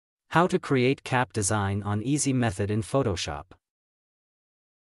How to create cap design on easy method in Photoshop.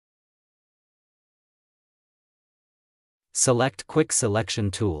 Select Quick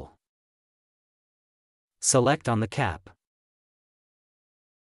Selection tool. Select on the cap.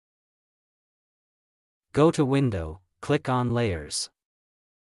 Go to Window, click on Layers.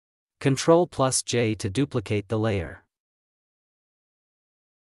 Ctrl+J to duplicate the layer.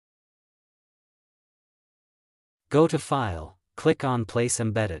 Go to File, click on Place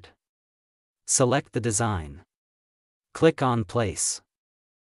Embedded. Select the design. Click on Place.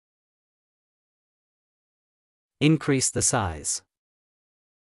 Increase the size.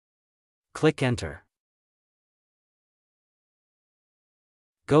 Click Enter.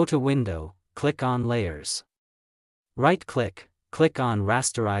 Go to Window, click on Layers. Right-click, click on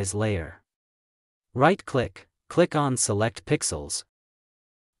Rasterize Layer. Right-click, click on Select Pixels.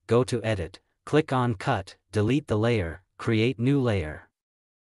 Go to Edit, click on Cut, delete the layer, create new layer.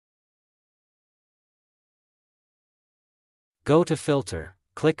 Go to Filter,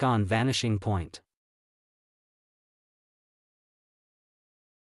 click on Vanishing Point.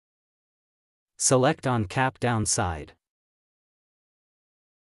 Select on cap downside.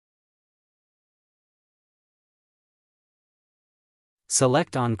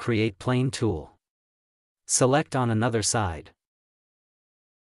 Select on Create Plane tool. Select on another side.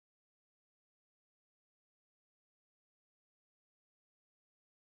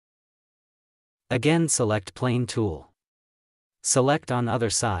 Again select Plane tool. Select on other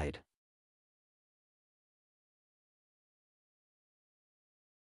side.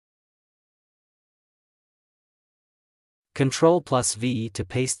 Ctrl+V to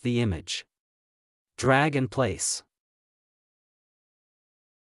paste the image. Drag and place.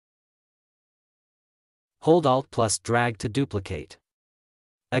 Hold Alt+Drag to duplicate.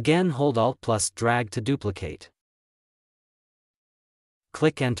 Again hold Alt+Drag to duplicate.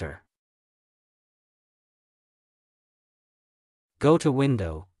 Click Enter. Go to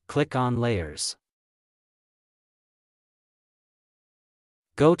Window, click on Layers.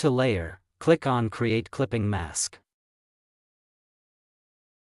 Go to Layer, click on Create Clipping Mask.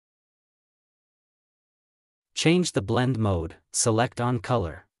 Change the blend mode, select on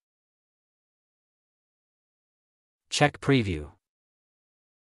Color. Check Preview.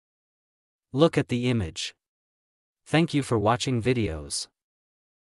 Look at the image. Thank you for watching videos.